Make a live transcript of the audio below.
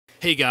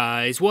Hey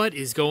guys, what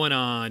is going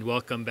on?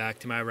 Welcome back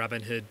to my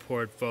Robinhood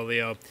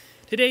portfolio.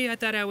 Today I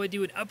thought I would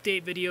do an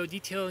update video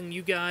detailing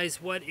you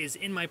guys what is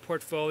in my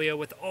portfolio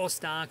with all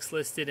stocks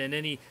listed and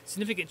any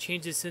significant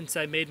changes since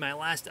I made my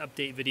last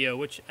update video,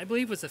 which I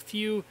believe was a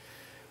few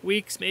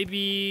weeks,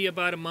 maybe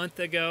about a month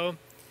ago.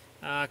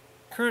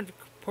 Current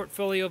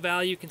portfolio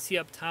value you can see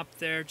up top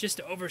there,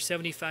 just over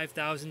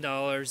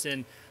 $75,000.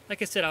 And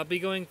like I said, I'll be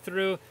going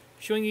through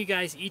showing you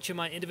guys each of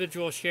my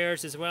individual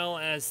shares as well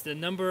as the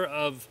number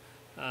of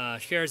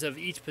shares of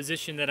each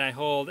position that I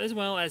hold, as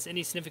well as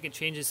any significant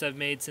changes I've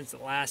made since the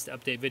last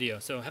update video.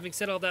 So having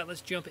said all that,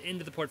 let's jump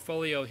into the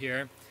portfolio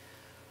here.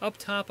 Up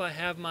top I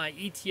have my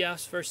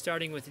ETFs, first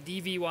starting with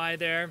DVY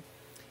there,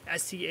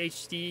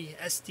 SCHD,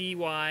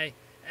 SDY,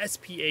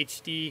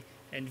 SPHD,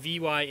 and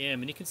VYM.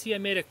 And you can see I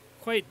made a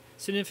quite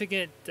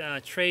significant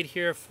trade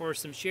here for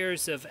some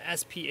shares of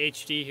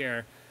SPHD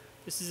here.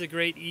 This is a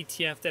great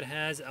ETF that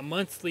has a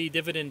monthly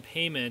dividend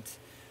payment,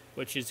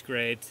 which is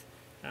great.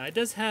 It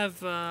does have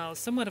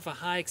somewhat of a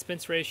high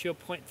expense ratio,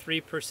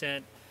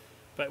 0.3%,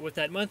 but with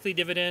that monthly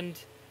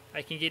dividend,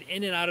 I can get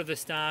in and out of the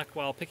stock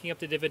while picking up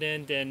the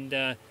dividend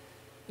and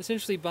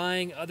essentially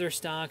buying other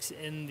stocks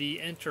in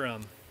the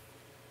interim.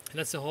 And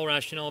that's the whole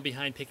rationale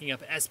behind picking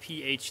up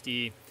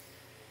SPHD.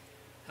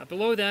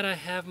 Below that, I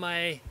have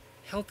my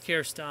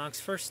healthcare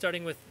stocks, first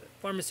starting with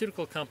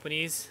pharmaceutical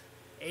companies,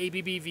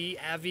 ABBV,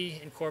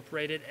 AbbVie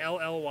Incorporated,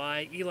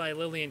 LLY, Eli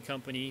Lilly and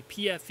Company,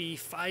 PFE,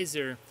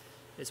 Pfizer,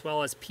 as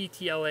well as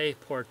PTLA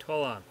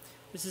Portola.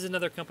 This is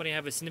another company I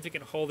have a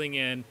significant holding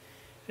in, and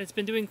it's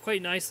been doing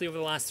quite nicely over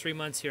the last 3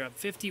 months here, up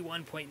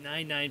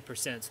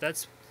 51.99%. So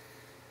that's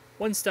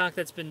one stock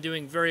that's been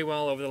doing very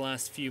well over the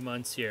last few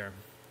months here.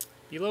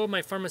 Below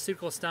my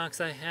pharmaceutical stocks,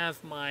 I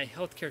have my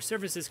healthcare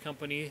services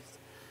company,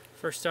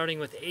 first starting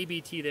with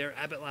ABT there,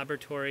 Abbott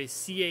Laboratories,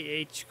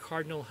 CAH,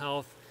 Cardinal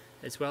Health,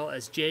 as well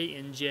as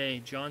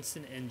J&J,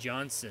 Johnson &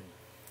 Johnson.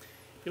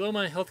 Below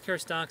my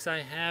healthcare stocks, I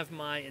have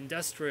my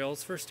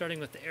industrials, first starting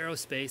with the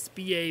aerospace,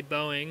 BA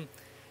Boeing,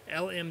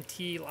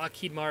 LMT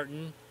Lockheed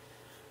Martin,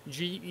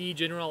 GE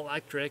General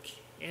Electric,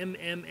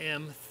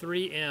 MMM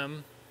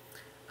 3M,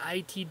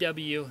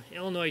 ITW,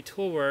 Illinois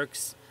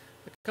Toolworks,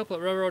 a couple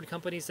of railroad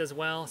companies as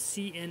well,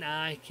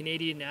 CNI,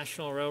 Canadian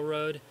National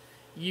Railroad,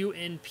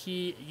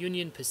 UNP,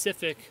 Union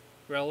Pacific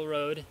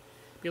Railroad.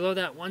 Below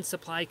that, one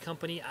supply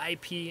company,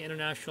 IP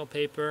International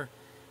Paper,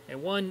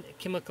 and one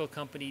chemical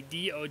company,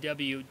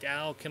 DOW,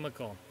 Dow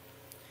Chemical.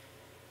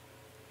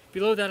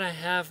 Below that I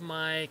have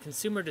my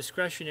consumer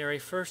discretionary,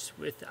 first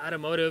with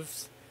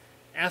automotives,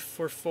 F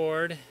for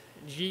Ford,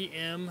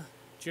 GM,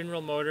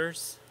 General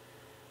Motors,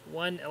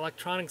 one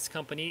electronics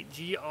company,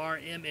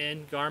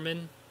 GRMN,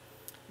 Garmin,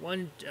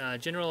 one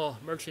general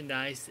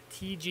merchandise,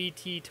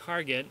 TGT,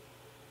 Target,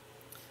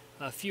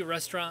 a few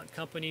restaurant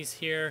companies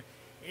here,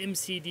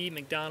 MCD,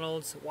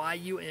 McDonald's,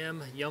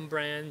 YUM, Yum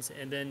Brands,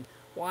 and then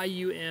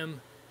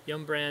YUM,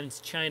 Yum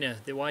Brands China,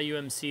 the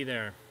YUMC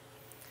there.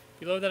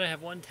 Below that I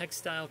have one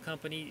textile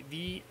company,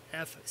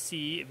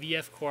 VFC,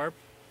 VF Corp.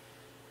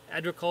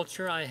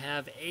 Agriculture, I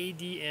have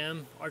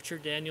ADM, Archer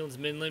Daniels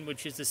Midland,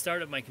 which is the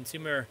start of my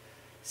consumer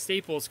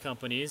staples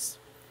companies.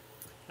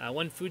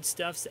 One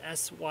foodstuffs,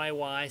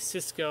 SYY,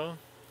 Cisco.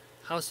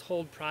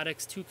 Household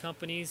products, two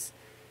companies,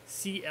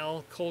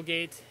 CL,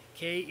 Colgate,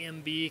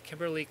 KMB,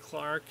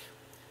 Kimberly-Clark.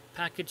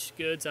 Packaged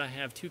goods, I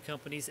have two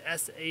companies,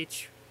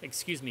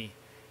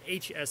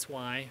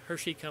 HSY,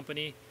 Hershey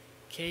Company,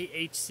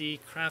 KHC,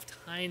 Kraft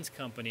Heinz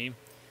Company.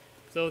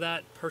 Below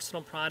that,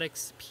 personal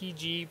products,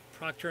 PG,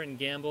 Procter &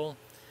 Gamble.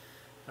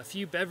 A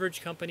few beverage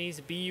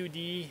companies,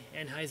 BUD,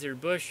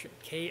 Anheuser-Busch,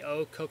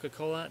 KO,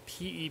 Coca-Cola,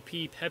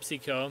 PEP,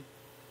 PepsiCo.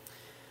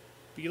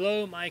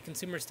 Below my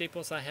consumer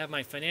staples, I have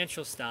my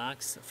financial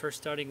stocks, first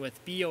starting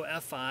with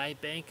BOFI,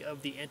 Bank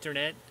of the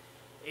Internet,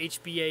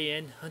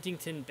 HBAN,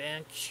 Huntington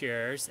Bank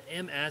Shares,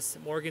 MS,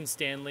 Morgan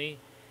Stanley,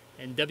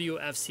 and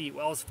WFC,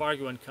 Wells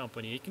Fargo and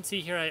Company. You can see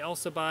here I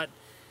also bought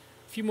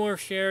a few more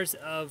shares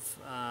of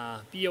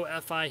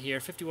BOFI here,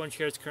 51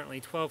 shares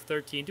currently,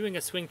 12.13, doing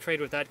a swing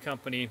trade with that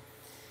company.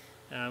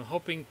 I'm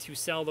hoping to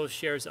sell those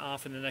shares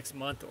off in the next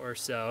month or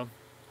so.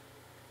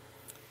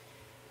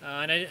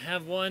 And I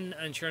have one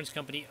insurance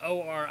company,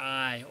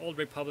 ORI, Old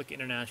Republic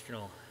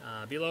International.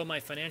 Below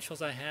my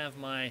financials, I have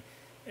my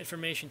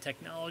information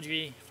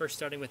technology, first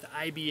starting with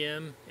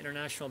IBM,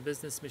 International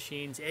Business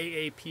Machines,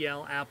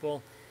 AAPL,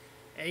 Apple,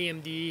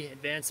 AMD,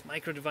 Advanced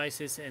Micro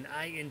Devices, and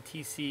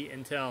INTC,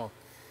 Intel.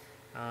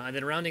 And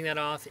then rounding that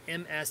off,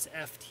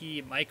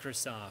 MSFT,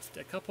 Microsoft.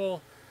 A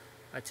couple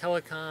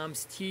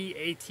telecoms,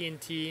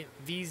 AT&T,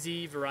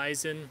 VZ,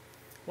 Verizon.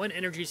 One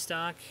energy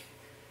stock,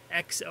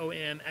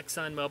 XOM,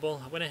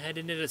 ExxonMobil. I went ahead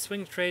and did a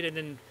swing trade and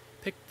then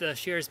picked the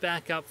shares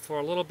back up for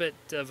a little bit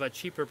of a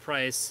cheaper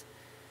price.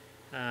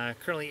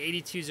 Currently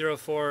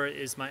 $82.04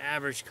 is my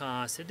average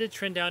cost. It did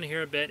trend down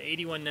here a bit,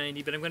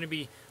 $81.90, but I'm going to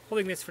be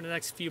holding this for the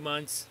next few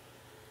months.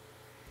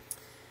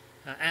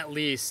 At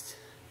least.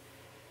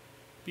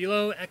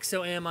 Below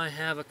XOM, I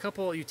have a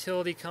couple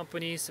utility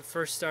companies,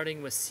 first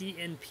starting with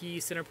CNP,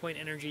 CenterPoint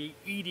Energy,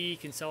 ED,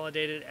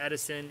 Consolidated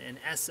Edison, and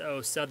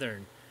SO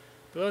Southern.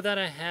 Below that,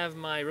 I have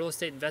my real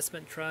estate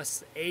investment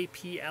trusts,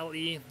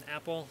 APLE,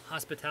 Apple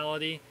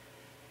Hospitality,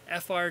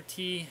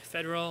 FRT,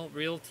 Federal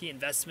Realty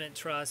Investment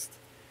Trust,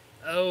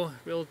 O,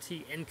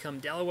 Realty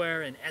Income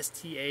Delaware, and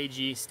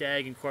STAG,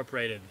 Stag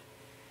Incorporated.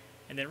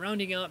 And then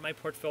rounding out my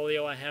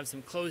portfolio, I have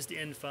some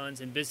closed-end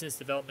funds and business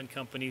development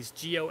companies,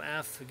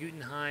 GOF,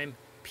 Guggenheim,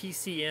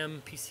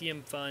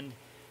 PCM Fund,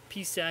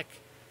 PSEC,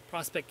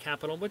 Prospect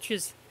Capital, which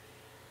has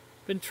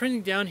been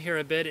trending down here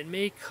a bit. It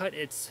may cut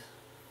its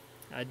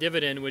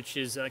dividend, which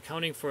is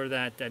accounting for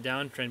that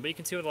downtrend. But you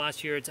can see over the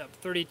last year, it's up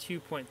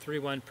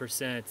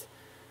 32.31%,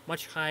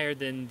 much higher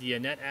than the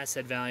net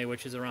asset value,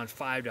 which is around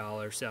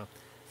 $5. So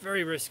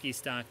very risky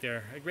stock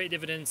there. A great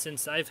dividend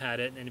since I've had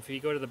it. And if you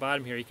go to the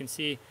bottom here, you can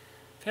see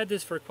I've had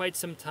this for quite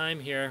some time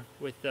here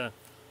with a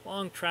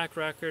long track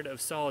record of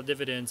solid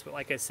dividends. But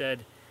like I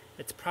said,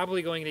 it's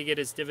probably going to get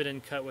its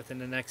dividend cut within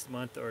the next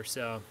month or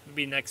so,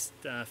 maybe next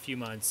few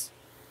months.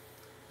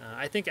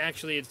 I think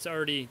actually it's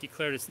already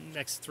declared its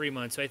next 3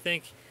 months. So I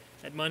think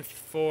at month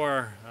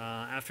 4,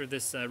 after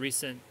this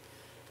recent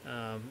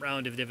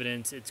round of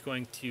dividends, it's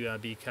going to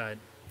be cut.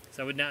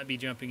 So I would not be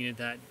jumping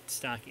into that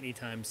stock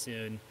anytime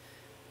soon.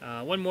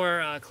 One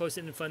more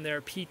closed-ended fund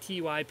there,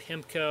 PTY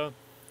PIMCO.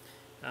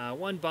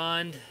 One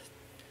bond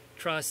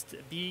trust,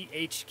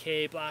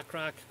 BHK,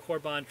 BlackRock, Core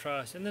Bond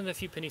Trust, and then a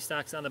few penny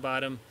stocks on the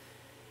bottom.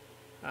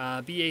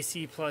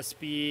 BAC plus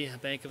B,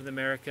 Bank of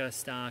America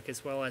stock,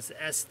 as well as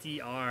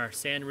SDR,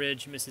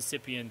 Sandridge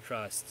Mississippian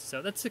Trust.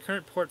 So that's the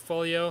current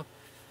portfolio.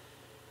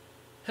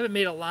 Haven't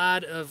made a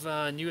lot of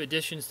new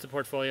additions to the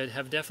portfolio.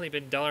 Have definitely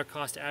been dollar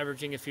cost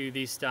averaging a few of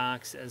these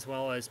stocks, as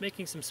well as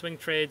making some swing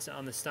trades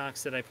on the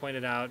stocks that I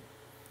pointed out.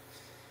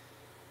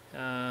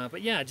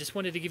 But yeah, just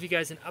wanted to give you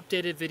guys an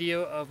updated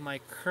video of my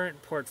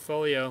current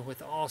portfolio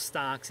with all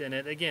stocks in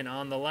it. Again,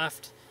 on the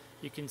left,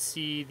 you can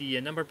see the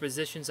number of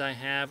positions I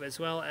have, as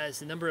well as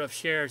the number of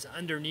shares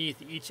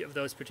underneath each of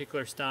those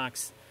particular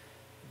stocks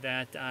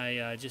that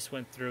I just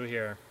went through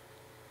here.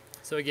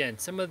 So again,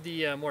 some of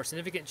the more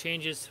significant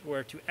changes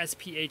were to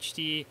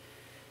SPHD,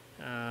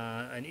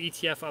 an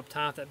ETF up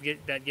top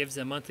that gives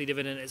a monthly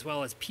dividend, as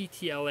well as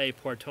PTLA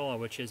Portola,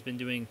 which has been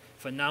doing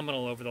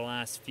phenomenal over the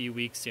last few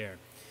weeks here.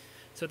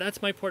 So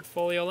that's my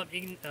portfolio. Let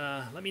me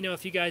know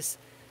if you guys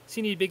see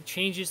any big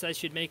changes I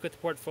should make with the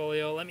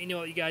portfolio. Let me know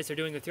what you guys are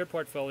doing with your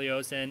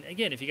portfolios. And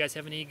again, if you guys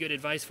have any good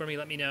advice for me,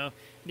 let me know.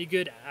 Any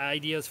good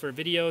ideas for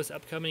videos,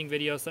 upcoming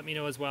videos, let me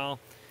know as well.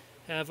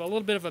 I have a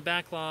little bit of a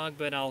backlog,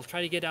 but I'll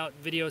try to get out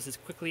videos as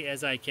quickly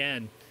as I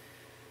can.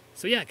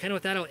 So yeah, kind of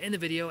with that, I'll end the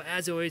video.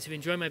 As always, if you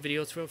enjoy my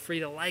videos, feel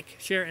free to like,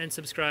 share, and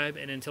subscribe.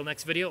 And until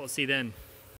next video, we'll see you then.